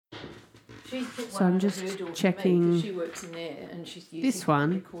So I'm just checking she works in there and she's using this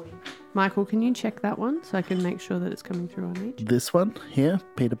one. recording. Michael, can you check that one so I can make sure that it's coming through on each? This one here,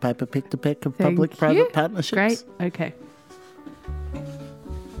 Peter Piper picked a peck of Thank public-private you. partnerships. Great, okay.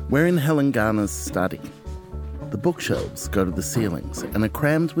 We're in Helen Garner's study. The bookshelves go to the ceilings and are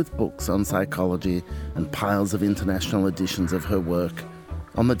crammed with books on psychology and piles of international editions of her work.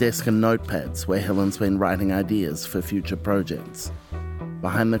 On the desk are notepads where Helen's been writing ideas for future projects.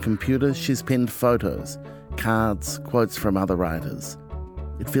 Behind the computer, she's pinned photos, cards, quotes from other writers.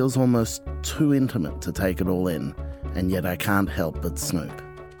 It feels almost too intimate to take it all in, and yet I can't help but snoop.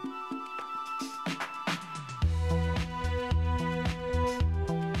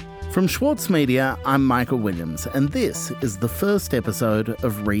 From Schwartz Media, I'm Michael Williams, and this is the first episode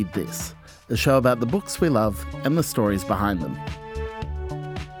of Read This, a show about the books we love and the stories behind them.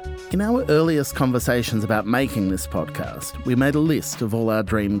 In our earliest conversations about making this podcast, we made a list of all our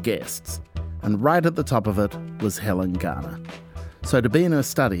dream guests, and right at the top of it was Helen Garner. So to be in her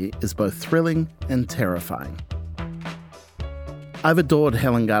study is both thrilling and terrifying. I've adored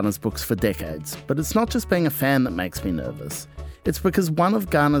Helen Garner's books for decades, but it's not just being a fan that makes me nervous. It's because one of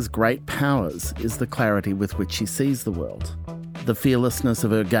Garner's great powers is the clarity with which she sees the world. The fearlessness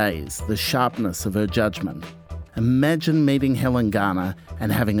of her gaze, the sharpness of her judgment. Imagine meeting Helen Garner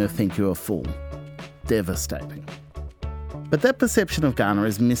and having her think you're a fool. Devastating. But that perception of Garner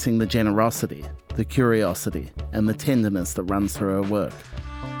is missing the generosity, the curiosity, and the tenderness that runs through her work.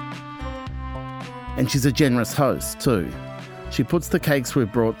 And she's a generous host, too. She puts the cakes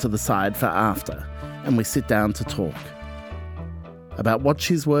we've brought to the side for after, and we sit down to talk. About what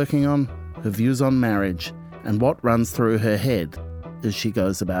she's working on, her views on marriage, and what runs through her head as she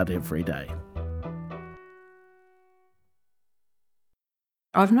goes about every day.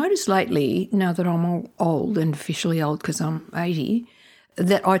 I've noticed lately, now that I'm old and officially old because I'm 80,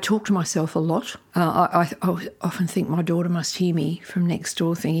 that I talk to myself a lot. I often think my daughter must hear me from next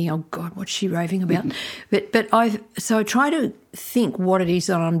door thinking, oh God, what's she raving about? But I try to think what it is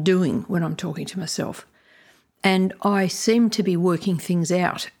that I'm doing when I'm talking to myself. And I seem to be working things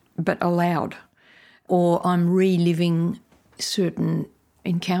out, but aloud. Or I'm reliving certain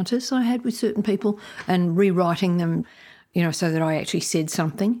encounters I had with certain people and rewriting them, so that I actually said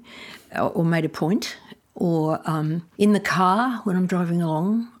something or made a point. Or in the car when I'm driving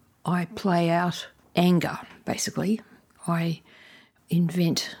along, I play out anger, basically. I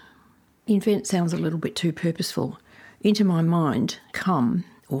invent sounds a little bit too purposeful. Into my mind come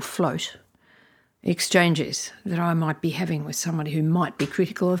or float exchanges that I might be having with somebody who might be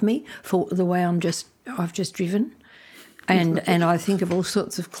critical of me for the way I've just driven. And I think of all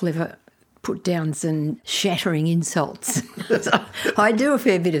sorts of clever put-downs and shattering insults. So I do a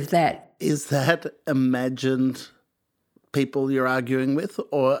fair bit of that. Is that imagined people you're arguing with,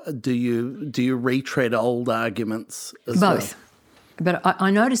 or do you retread old arguments as Both. well? But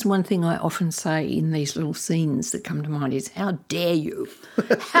I notice one thing I often say in these little scenes that come to mind is, how dare you?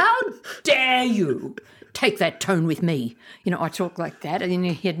 How dare you take that tone with me? I talk like that in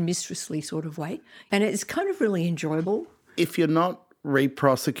a headmistressly sort of way. And it's kind of really enjoyable. If you're not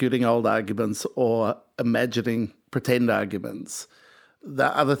re-prosecuting old arguments or imagining pretend arguments,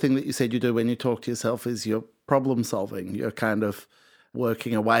 the other thing that you said you do when you talk to yourself is you're problem solving. You're kind of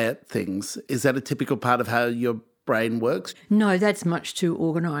working away at things. Is that a typical part of how your brain works? No, that's much too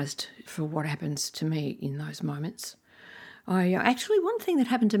organised for what happens to me in those moments. Actually, one thing that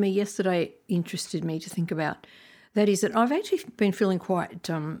happened to me yesterday interested me to think about. That is that I've actually been feeling quite,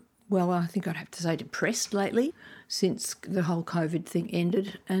 I think I'd have to say depressed lately since the whole COVID thing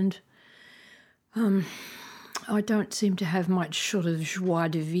ended. And I don't seem to have much sort of joie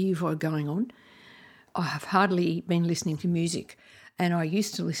de vivre going on. I have hardly been listening to music, and I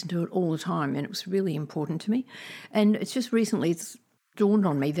used to listen to it all the time, and it was really important to me. And it's just recently it's dawned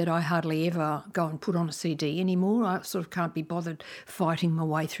on me that I hardly ever go and put on a CD anymore. I sort of can't be bothered fighting my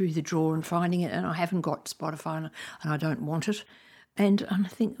way through the drawer and finding it, and I haven't got Spotify and I don't want it. And I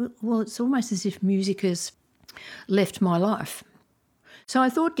think, well, it's almost as if music has left my life. So I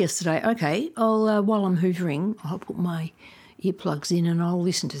thought yesterday, okay, while I'm hoovering, I'll put my earplugs in and I'll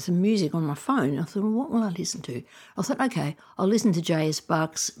listen to some music on my phone. I thought, well, what will I listen to? I thought, okay, I'll listen to J.S.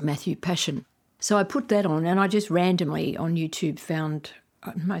 Bach's Matthew Passion. So I put that on and I just randomly on YouTube found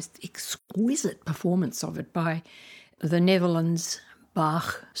a most exquisite performance of it by the Netherlands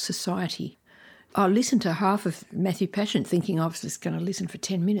Bach Society. I listened to half of Matthew Passion thinking I was just going to listen for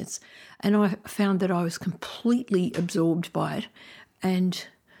 10 minutes, and I found that I was completely absorbed by it and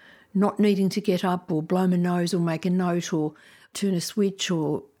not needing to get up or blow my nose or make a note or turn a switch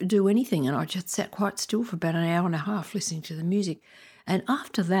or do anything. And I just sat quite still for about an hour and a half listening to the music. And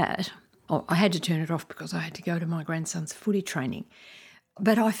after that, I had to turn it off because I had to go to my grandson's footy training.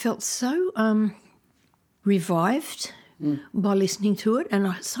 But I felt so revived by listening to it, and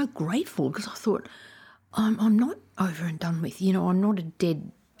I was so grateful because I thought, I'm not over and done with. I'm not a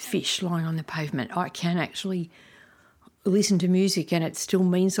dead fish lying on the pavement. I can actually listen to music and it still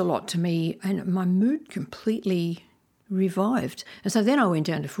means a lot to me, and my mood completely revived. And so then I went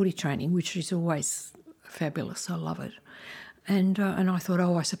down to footy training, which is always fabulous. I love it. And I thought,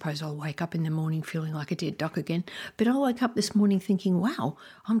 I suppose I'll wake up in the morning feeling like a dead duck again. But I woke up this morning thinking, wow,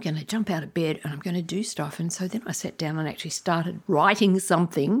 I'm going to jump out of bed and I'm going to do stuff. And so then I sat down and actually started writing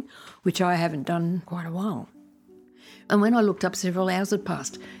something, which I haven't done quite a while. And when I looked up, several hours had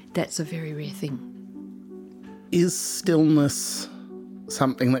passed. That's a very rare thing. Is stillness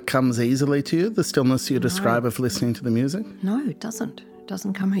something that comes easily to you, the stillness you describe of listening to the music? No, it doesn't. It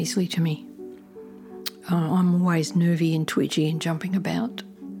doesn't come easily to me. I'm always nervy and twitchy and jumping about.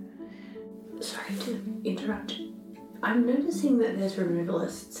 Sorry to interrupt. I'm noticing that there's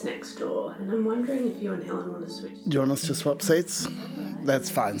removalists next door, and I'm wondering if you and Helen want to switch. Do you want us to swap seats? That's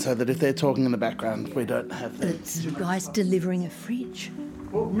fine, so that if they're talking in the background, we don't have them. It's the guys delivering a fridge.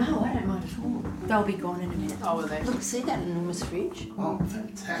 No, I don't mind at all. They'll be gone in a minute. Oh, will they? Look, see that enormous fridge? Oh,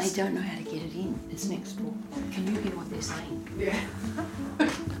 fantastic. They don't know how to get it in. It's next door. Can you hear what they're saying? Yeah.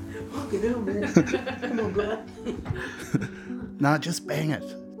 Fucking hell, man. Come on, bro. No, just bang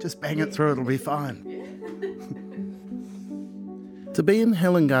it. Just bang it through, it'll be fine. To be in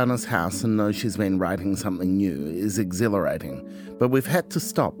Helen Garner's house and know she's been writing something new is exhilarating, but we've had to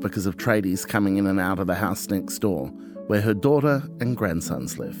stop because of tradies coming in and out of the house next door, where her daughter and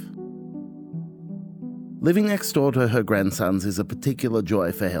grandsons live. Living next door to her grandsons is a particular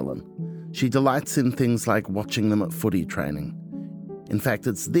joy for Helen. She delights in things like watching them at footy training. In fact,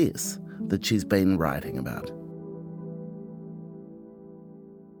 it's this that she's been writing about.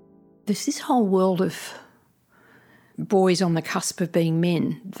 There's this whole world of boys on the cusp of being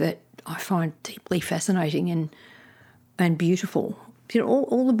men that I find deeply fascinating and beautiful.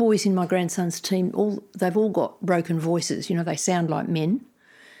 All the boys in my grandson's team, they've all got broken voices. They sound like men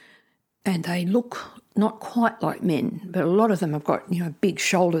and they look not quite like men, but a lot of them have got, big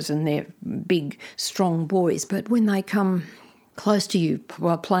shoulders and they're big, strong boys. But when they come close to you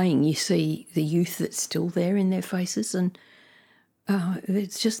while playing, you see the youth that's still there in their faces, and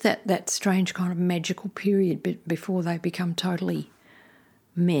it's just that strange kind of magical period before they become totally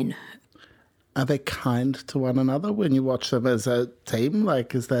men. Are they kind to one another when you watch them as a team?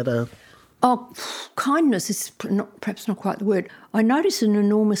 Is that a... Oh, kindness is perhaps not quite the word. I notice an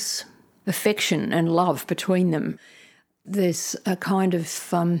enormous affection and love between them. There's a kind of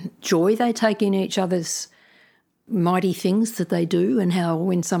joy they take in each other's mighty things that they do, and how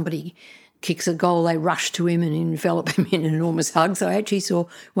when somebody kicks a goal, they rush to him and envelop him in enormous hugs. I actually saw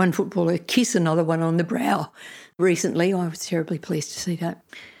one footballer kiss another one on the brow recently. I was terribly pleased to see that.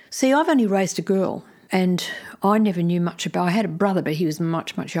 See, I've only raised a girl, and I never knew much about... I had a brother, but he was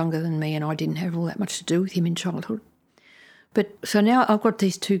much, much younger than me, and I didn't have all that much to do with him in childhood. But so now I've got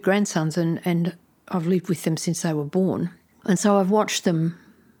these two grandsons, and I've lived with them since they were born. And so I've watched them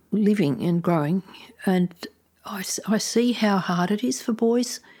living and growing, and I see how hard it is for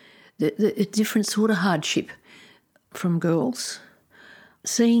boys, a different sort of hardship from girls.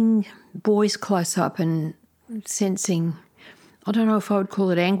 Seeing boys close up and sensing... I don't know if I would call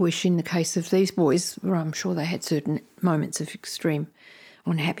it anguish in the case of these boys, where I'm sure they had certain moments of extreme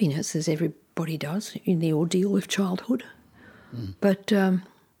unhappiness, as everybody does in the ordeal of childhood. But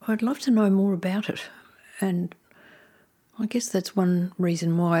I'd love to know more about it. And I guess that's one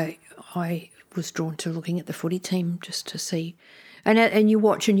reason why I was drawn to looking at the footy team, just to see. And you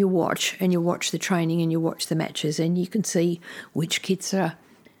watch and you watch and you watch the training and you watch the matches, and you can see which kids are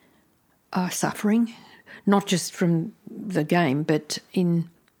suffering, not just from the game, but in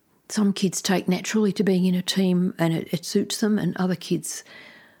some kids take naturally to being in a team and it suits them, and other kids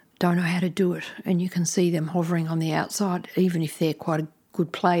don't know how to do it. And you can see them hovering on the outside, even if they're quite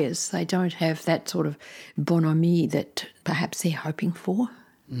good players. They don't have that sort of bonhomie that perhaps they're hoping for.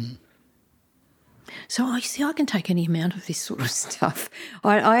 So I can take any amount of this sort of stuff.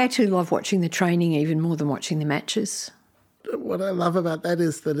 I actually love watching the training even more than watching the matches. What I love about that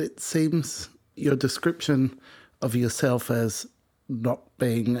is that it seems... your description of yourself as not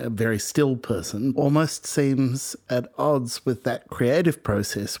being a very still person almost seems at odds with that creative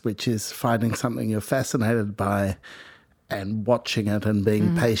process, which is finding something you're fascinated by and watching it and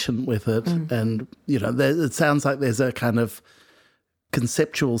being patient with it. And, it sounds like there's a kind of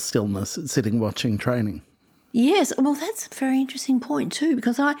conceptual stillness sitting watching training. Yes, well, that's a very interesting point too,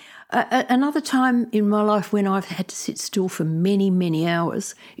 because another time in my life when I've had to sit still for many, many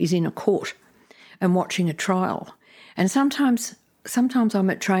hours is in a court and watching a trial. And sometimes I'm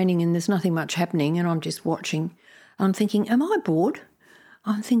at training and there's nothing much happening and I'm just watching. I'm thinking, am I bored?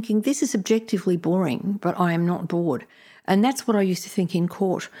 I'm thinking, this is objectively boring, but I am not bored. And that's what I used to think in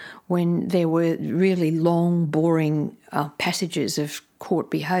court when there were really long, boring passages of court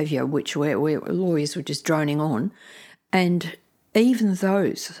behaviour where lawyers were just droning on. And even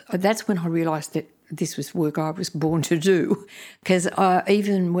those, that's when I realised that this was work I was born to do, because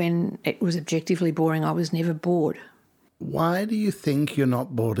even when it was objectively boring, I was never bored. Why do you think you're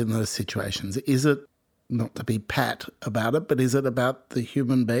not bored in those situations? Is it, not to be pat about it, but is it about the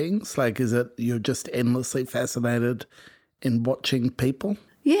human beings? Like, is it you're just endlessly fascinated in watching people?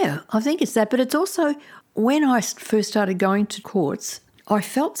 Yeah, I think it's that. But it's also, when I first started going to courts, I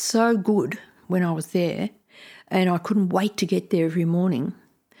felt so good when I was there and I couldn't wait to get there every morning.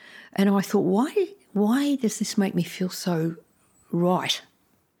 And I thought, why does this make me feel so right?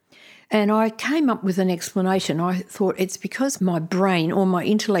 And I came up with an explanation. I thought it's because my brain or my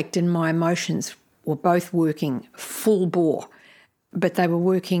intellect and my emotions were both working full bore, but they were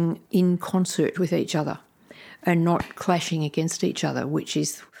working in concert with each other and not clashing against each other, which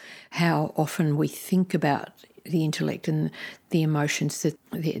is how often we think about the intellect and the emotions, that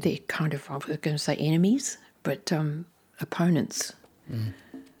they're kind of, I was going to say enemies, but opponents. Mm.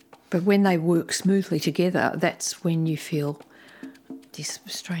 But when they work smoothly together, that's when you feel this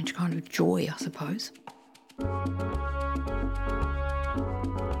strange kind of joy, I suppose.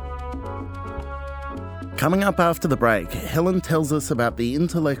 Coming up after the break, Helen tells us about the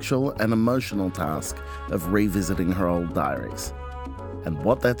intellectual and emotional task of revisiting her old diaries and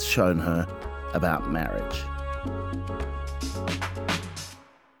what that's shown her about marriage.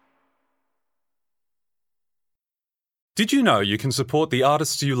 Did you know you can support the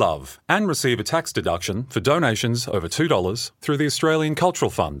artists you love and receive a tax deduction for donations over $2 through the Australian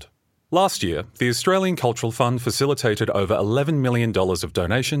Cultural Fund? Last year, the Australian Cultural Fund facilitated over $11 million of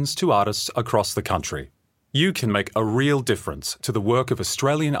donations to artists across the country. You can make a real difference to the work of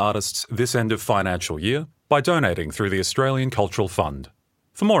Australian artists this end of financial year by donating through the Australian Cultural Fund.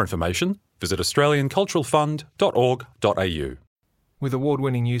 For more information, visit australianculturalfund.org.au. With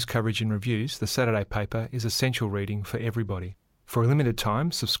award-winning news coverage and reviews, the Saturday paper is essential reading for everybody. For a limited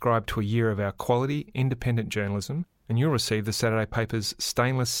time, subscribe to a year of our quality, independent journalism, and you'll receive the Saturday paper's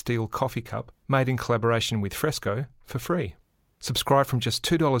stainless steel coffee cup, made in collaboration with Fresco, for free. Subscribe from just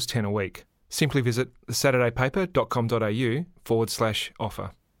 $2.10 a week. Simply visit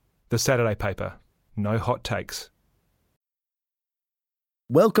thesaturdaypaper.com.au/offer. The Saturday Paper. No hot takes.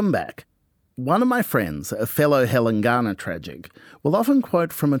 Welcome back. One of my friends, a fellow Helen Garner tragic, will often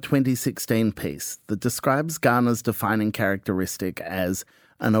quote from a 2016 piece that describes Garner's defining characteristic as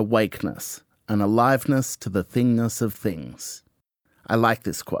an awakeness, an aliveness to the thingness of things. I like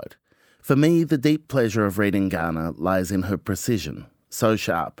this quote. For me, the deep pleasure of reading Garner lies in her precision, so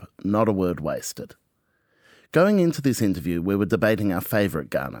sharp, not a word wasted. Going into this interview, we were debating our favourite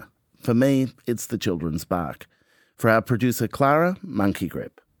Garner. For me, it's The Children's Bark. For our producer Clara, Monkey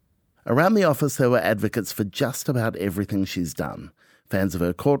Grip. Around the office there were advocates for just about everything she's done, fans of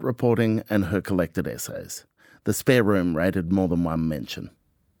her court reporting and her collected essays. The spare room rated more than one mention.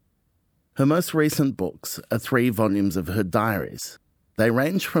 Her most recent books are 3 volumes of her diaries. They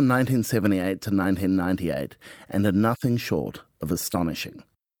range from 1978 to 1998 and are nothing short of astonishing.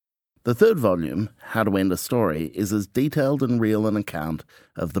 The 3rd volume, How to End a Story, is as detailed and real an account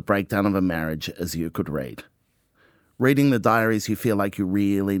of the breakdown of a marriage as you could read. Reading the diaries, you feel like you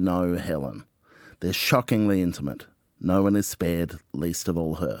really know Helen. They're shockingly intimate. No one is spared, least of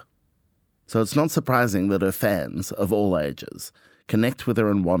all her. So it's not surprising that her fans, of all ages, connect with her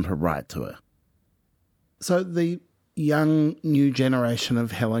and want to write to her. So the young, new generation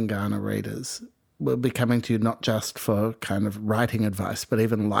of Helen Garner readers will be coming to you not just for kind of writing advice, but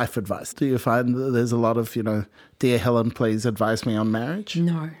even life advice. Do you find that there's a lot of, dear Helen, please advise me on marriage?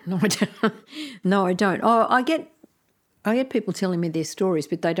 No, I don't. No, I don't. Oh, I get people telling me their stories,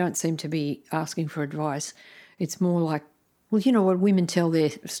 but they don't seem to be asking for advice. It's more like, well, you know what, women tell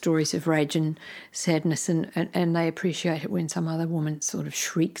their stories of rage and sadness and they appreciate it when some other woman sort of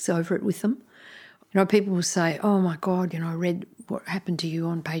shrieks over it with them. People will say, oh, my God, I read what happened to you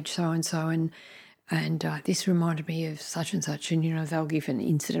on page so-and-so and this reminded me of such and such, and, they'll give an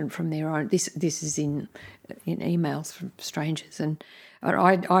incident from their own. This is in emails from strangers, and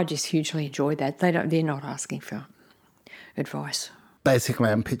I just hugely enjoy that. They're not asking for advice. Basically,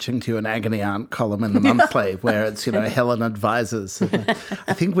 I'm pitching to you an agony aunt column in the monthly where it's, Helen advises.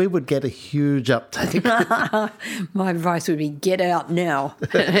 I think we would get a huge uptake. My advice would be get out now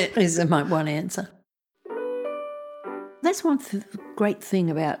is my one answer. That's one great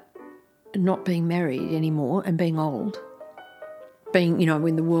thing about not being married anymore and being old. Being,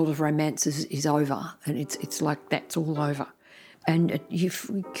 when the world of romance is over and it's like that's all over. And you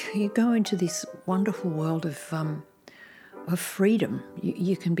go into this wonderful world of freedom.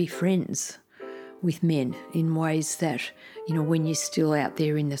 You can be friends with men in ways that, when you're still out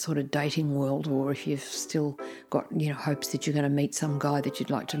there in the sort of dating world, or if you've still got, hopes that you're going to meet some guy that you'd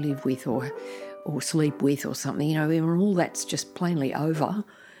like to live with or sleep with or something, when all that's just plainly over,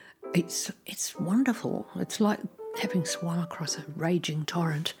 it's wonderful. It's like having swum across a raging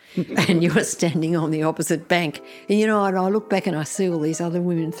torrent and you are standing on the opposite bank. And, I look back and I see all these other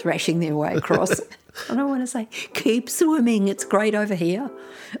women thrashing their way across. And I want to say, keep swimming, it's great over here.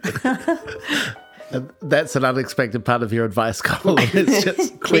 That's an unexpected part of your advice column. It's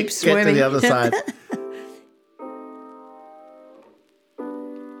just quick, get to the other side.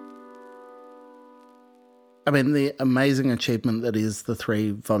 I mean, the amazing achievement that is the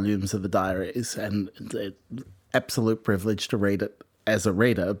 3 volumes of the diaries, and the absolute privilege to read it as a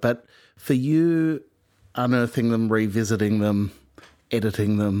reader, but for you, unearthing them, revisiting them,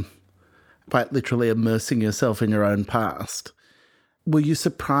 editing them, quite literally immersing yourself in your own past, were you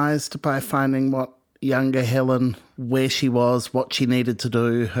surprised by finding what younger Helen, where she was, what she needed to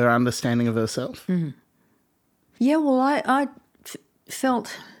do, her understanding of herself? Mm. Yeah, well, I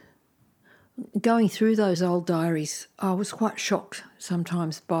felt, going through those old diaries, I was quite shocked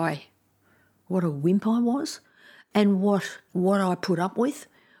sometimes by what a wimp I was and what I put up with,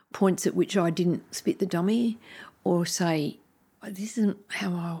 points at which I didn't spit the dummy or say, this isn't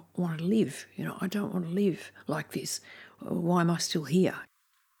how I want to live. I don't want to live like this. Why am I still here?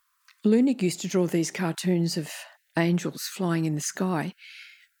 Lunig used to draw these cartoons of angels flying in the sky,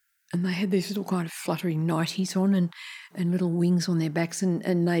 and they had these little kind of fluttering nighties on and little wings on their backs,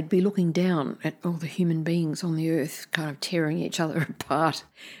 and they'd be looking down at all the human beings on the earth, kind of tearing each other apart.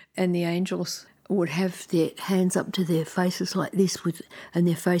 And the angels would have their hands up to their faces like this, and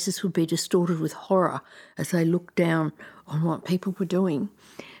their faces would be distorted with horror as they looked down on what people were doing.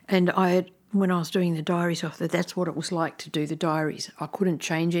 And when I was doing the diaries, I thought that's what it was like to do the diaries. I couldn't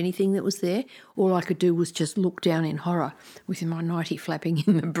change anything that was there. All I could do was just look down in horror with my nightie flapping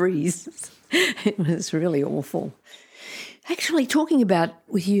in the breeze. It was really awful. Actually, talking about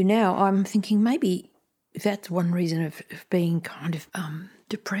with you now, I'm thinking maybe that's one reason of being kind of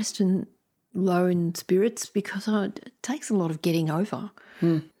depressed and low in spirits, because it takes a lot of getting over,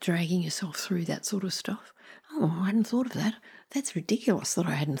 dragging yourself through that sort of stuff. Oh, I hadn't thought of that. That's ridiculous that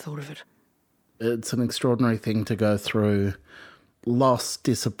I hadn't thought of it. It's an extraordinary thing to go through loss,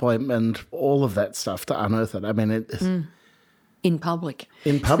 disappointment, all of that stuff to unearth it. I mean, in public.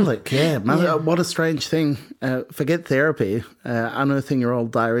 In public, yeah. What a strange thing. Forget therapy. Unearthing your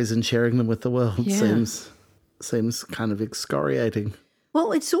old diaries and sharing them with the world seems kind of excoriating.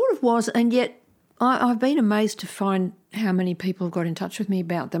 Well, it sort of was, and yet I've been amazed to find how many people have got in touch with me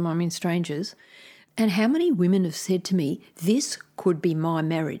about them. I mean, strangers, and how many women have said to me, this could be my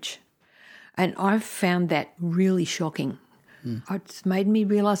marriage. And I've found that really shocking. It's made me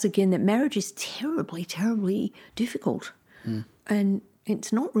realise again that marriage is terribly, terribly difficult. And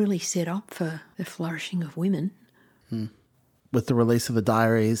it's not really set up for the flourishing of women. With the release of the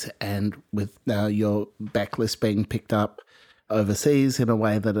diaries and with now your backlist being picked up overseas in a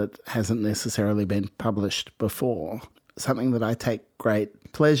way that it hasn't necessarily been published before, something that I take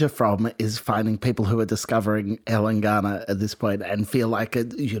great pleasure from is finding people who are discovering Helen Garner at this point and feel like,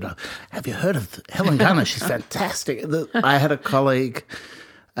 have you heard of Helen Garner? She's fantastic. I had a colleague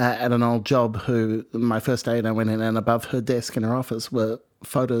at an old job who, my first day, and I went in, and above her desk in her office were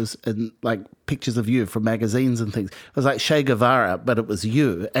photos and like pictures of you from magazines and things. It was like Che Guevara, but it was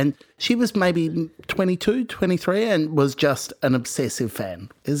you. And she was maybe 22, 23 and was just an obsessive fan.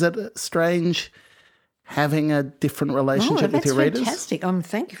 Is it strange having a different relationship with your readers? That's fantastic.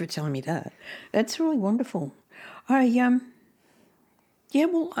 Thank you for telling me that. That's really wonderful. I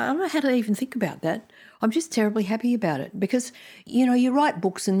don't know how to even think about that. I'm just terribly happy about it because, you write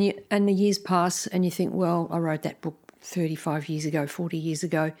books and the years pass and you think, well, I wrote that book 35 years ago, 40 years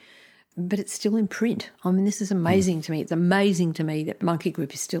ago, but it's still in print. I mean, this is amazing to me. It's amazing to me that Monkey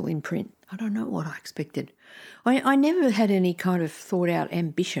Grip is still in print. I don't know what I expected. I never had any kind of thought-out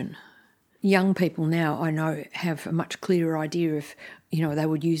ambition. Young people now, I know, have a much clearer idea of, they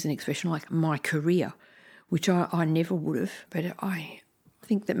would use an expression like my career, which I never would have, but I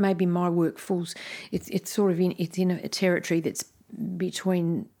think that maybe my work falls, it's in a territory that's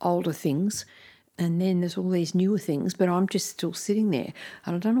between older things and then there's all these newer things, but I'm just still sitting there.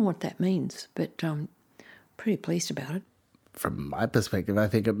 And I don't know what that means, but I'm pretty pleased about it. From my perspective, I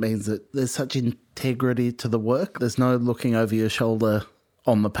think it means that there's such integrity to the work. There's no looking over your shoulder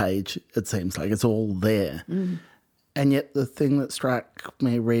on the page. It seems like it's all there. And yet the thing that struck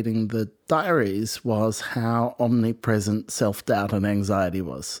me reading the diaries was how omnipresent self-doubt and anxiety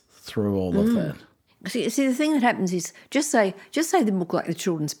was through all of that. See, the thing that happens is just say the book like The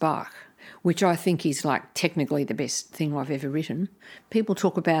Children's Bark, which I think is like technically the best thing I've ever written. People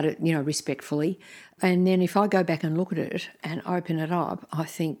talk about it, respectfully. And then if I go back and look at it and open it up, I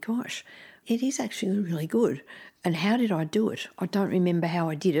think, gosh, it is actually really good. And how did I do it? I don't remember how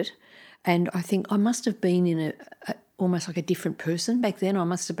I did it. And I think I must have been in almost like a different person back then. I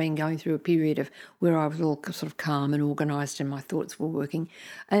must have been going through a period of where I was all sort of calm and organised and my thoughts were working.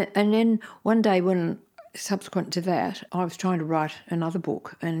 And then one day subsequent to that, I was trying to write another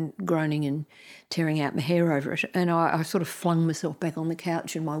book and groaning and tearing out my hair over it. And I sort of flung myself back on the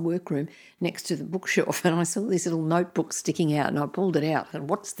couch in my workroom next to the bookshelf and I saw this little notebook sticking out and I pulled it out and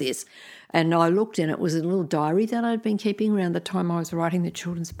what's this? And I looked and it was a little diary that I'd been keeping around the time I was writing The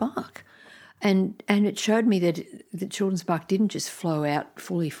Children's Bark. And it showed me that The Children's Bark didn't just flow out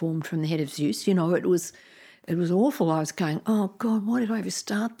fully formed from the head of Zeus. It was awful. I was going, oh, God, why did I ever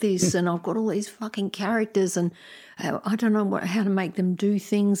start this? And I've got all these fucking characters and I don't know how to make them do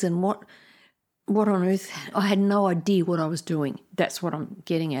things and what on earth. I had no idea what I was doing. That's what I'm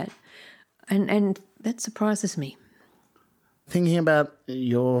getting at. And that surprises me. Thinking about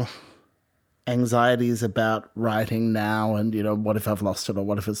your anxieties about writing now and, what if I've lost it or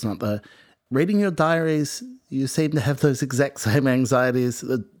what if it's not there? Reading your diaries, you seem to have those exact same anxieties.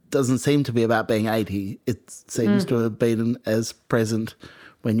 It doesn't seem to be about being 80. It seems to have been as present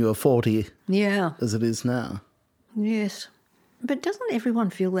when you were 40 as it is now. Yes. But doesn't everyone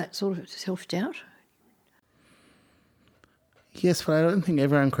feel that sort of self-doubt? Yes, but I don't think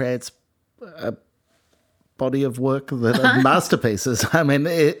everyone creates a body of work that are masterpieces. I mean,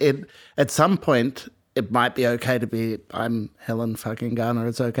 at some point it might be okay to be, I'm Helen fucking Garner,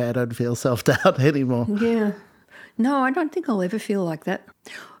 it's okay, I don't feel self-doubt anymore. Yeah. No, I don't think I'll ever feel like that.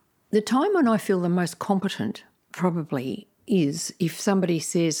 The time when I feel the most competent probably is if somebody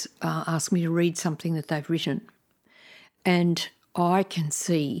says, ask me to read something that they've written and I can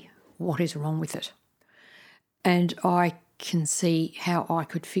see what is wrong with it and I can see how I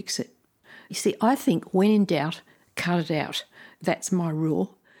could fix it. You see, I think when in doubt, cut it out. That's my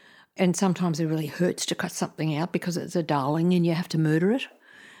rule. And sometimes it really hurts to cut something out because it's a darling and you have to murder it.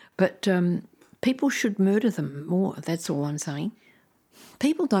 But people should murder them more, that's all I'm saying.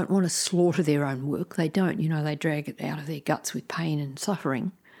 People don't want to slaughter their own work. They don't, they drag it out of their guts with pain and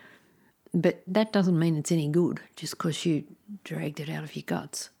suffering. But that doesn't mean it's any good just because you dragged it out of your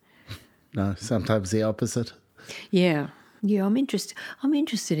guts. No, sometimes the opposite. Yeah, I'm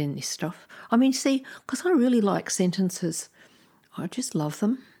interested in this stuff. I mean, see, because I really like sentences. I just love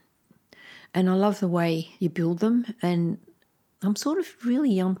them. And I love the way you build them. And I'm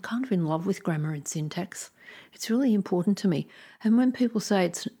kind of in love with grammar and syntax. It's really important to me. And when people say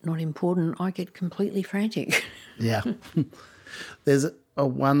it's not important, I get completely frantic. Yeah. There's a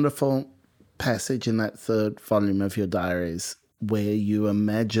wonderful passage in that third volume of your diaries where you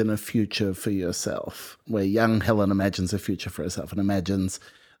imagine a future for yourself, where young Helen imagines a future for herself and imagines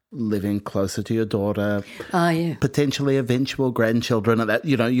living closer to your daughter, potentially eventual grandchildren.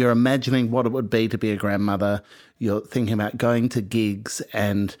 You're imagining what it would be to be a grandmother. You're thinking about going to gigs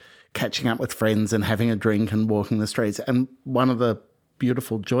and catching up with friends and having a drink and walking the streets. And one of the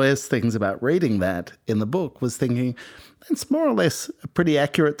beautiful, joyous things about reading that in the book was thinking, it's more or less a pretty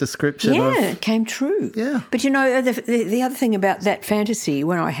accurate description. Yeah, it came true. Yeah. But, the other thing about that fantasy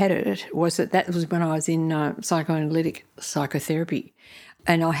when I had it was that was when I was in psychoanalytic psychotherapy.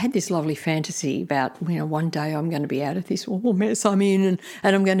 And I had this lovely fantasy about, one day I'm going to be out of this awful mess I'm in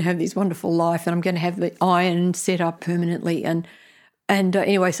and I'm going to have this wonderful life and I'm going to have the iron set up permanently. And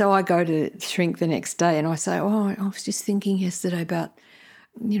anyway, so I go to shrink the next day and I say, I was just thinking yesterday about,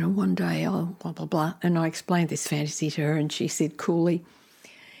 one day I'll blah, blah, blah. And I explained this fantasy to her and she said coolly,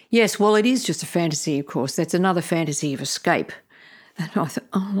 yes, well, it is just a fantasy, of course. That's another fantasy of escape. And I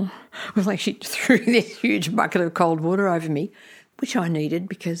thought, it was like she threw this huge bucket of cold water over me, which I needed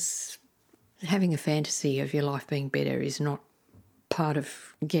because having a fantasy of your life being better is not part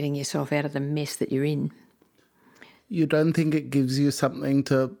of getting yourself out of the mess that you're in. You don't think it gives you something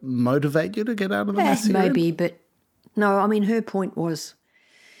to motivate you to get out of the mess you're in? Maybe, but no, I mean, her point was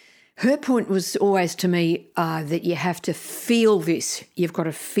always to me that you have to feel this. You've got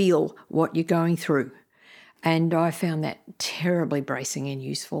to feel what you're going through. And I found that terribly bracing and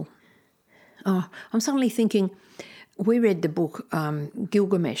useful. Oh, I'm suddenly thinking, we read the book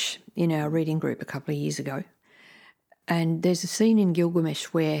Gilgamesh in our reading group a couple of years ago. And there's a scene in Gilgamesh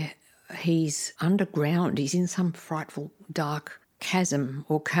where he's underground. He's in some frightful dark chasm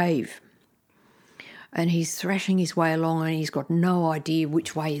or cave. And he's thrashing his way along and he's got no idea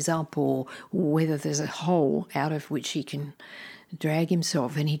which way is up or whether there's a hole out of which he can drag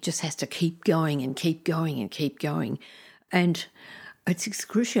himself, and he just has to keep going and keep going and keep going. And it's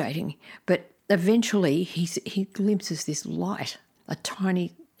excruciating. But eventually he glimpses this light, a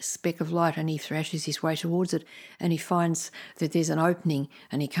tiny speck of light, and he thrashes his way towards it, and he finds that there's an opening,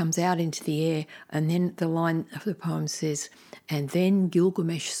 and he comes out into the air, and then the line of the poem says, "And then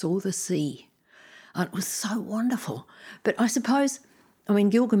Gilgamesh saw the sea." And it was so wonderful. But I suppose,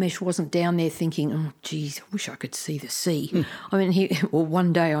 Gilgamesh wasn't down there thinking, oh, geez, I wish I could see the sea.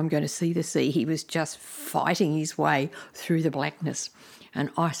 One day I'm going to see the sea. He was just fighting his way through the blackness. And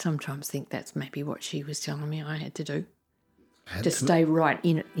I sometimes think that's maybe what she was telling me I had to do. To stay right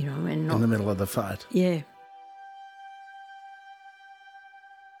in it, and not... in the middle of the fight. Yeah.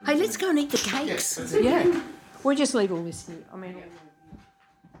 Hey, let's go and eat the cakes. Yeah. We'll just leave all this here.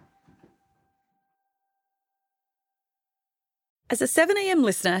 As a 7am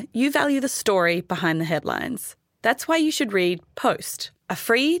listener, you value the story behind the headlines. That's why you should read Post, a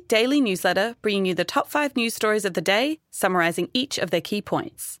free daily newsletter bringing you the top 5 news stories of the day, summarising each of their key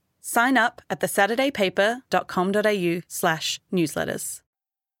points. Sign up at thesaturdaypaper.com.au/newsletters.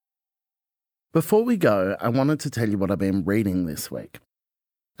 Before we go, I wanted to tell you what I've been reading this week.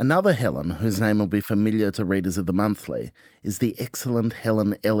 Another Helen, whose name will be familiar to readers of the monthly, is the excellent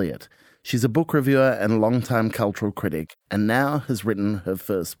Helen Elliott. She's a book reviewer and long-time cultural critic, and now has written her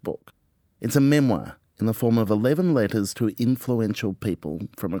first book. It's a memoir in the form of 11 letters to influential people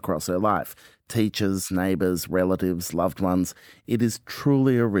from across her life. Teachers, neighbours, relatives, loved ones. It is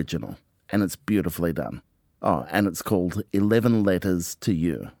truly original, and it's beautifully done. Oh, and it's called 11 Letters to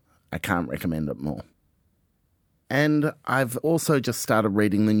You. I can't recommend it more. And I've also just started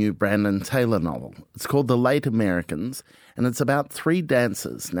reading the new Brandon Taylor novel. It's called The Late Americans, and it's about 3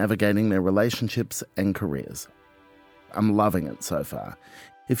 dancers navigating their relationships and careers. I'm loving it so far.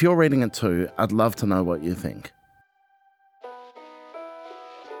 If you're reading it too, I'd love to know what you think.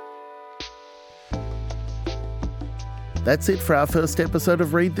 That's it for our first episode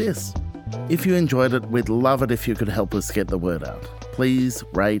of Read This. If you enjoyed it, we'd love it if you could help us get the word out. Please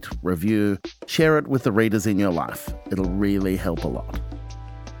rate, review, share it with the readers in your life. It'll really help a lot.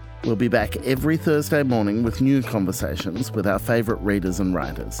 We'll be back every Thursday morning with new conversations with our favourite readers and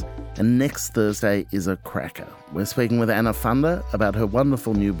writers. And next Thursday is a cracker. We're speaking with Anna Funder about her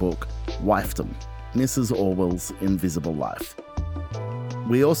wonderful new book, Wifedom, Mrs. Orwell's Invisible Life.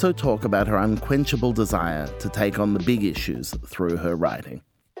 We also talk about her unquenchable desire to take on the big issues through her writing.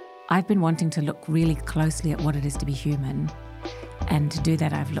 I've been wanting to look really closely at what it is to be human. And to do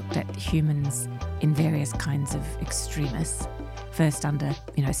that, I've looked at humans in various kinds of extremists. First under,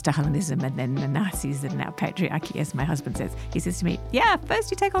 Stalinism, and then the Nazis, and now patriarchy, as my husband says. He says to me, yeah,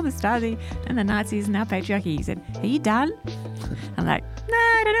 first you take on the Stasi and the Nazis, now patriarchy. He said, are you done? I'm like, no,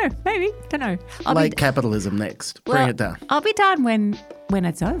 I don't know, maybe, don't know. Capitalism next. Bring it down. I'll be done when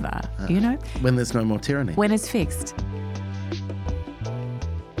it's over, When there's no more tyranny. When it's fixed.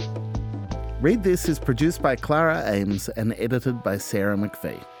 Read This is produced by Clara Ames and edited by Sarah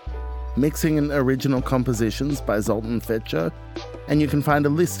McVie. Mixing and original compositions by Zoltan Fetcho, and you can find a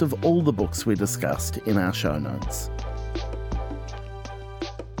list of all the books we discussed in our show notes.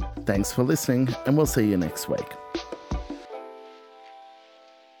 Thanks for listening, and we'll see you next week.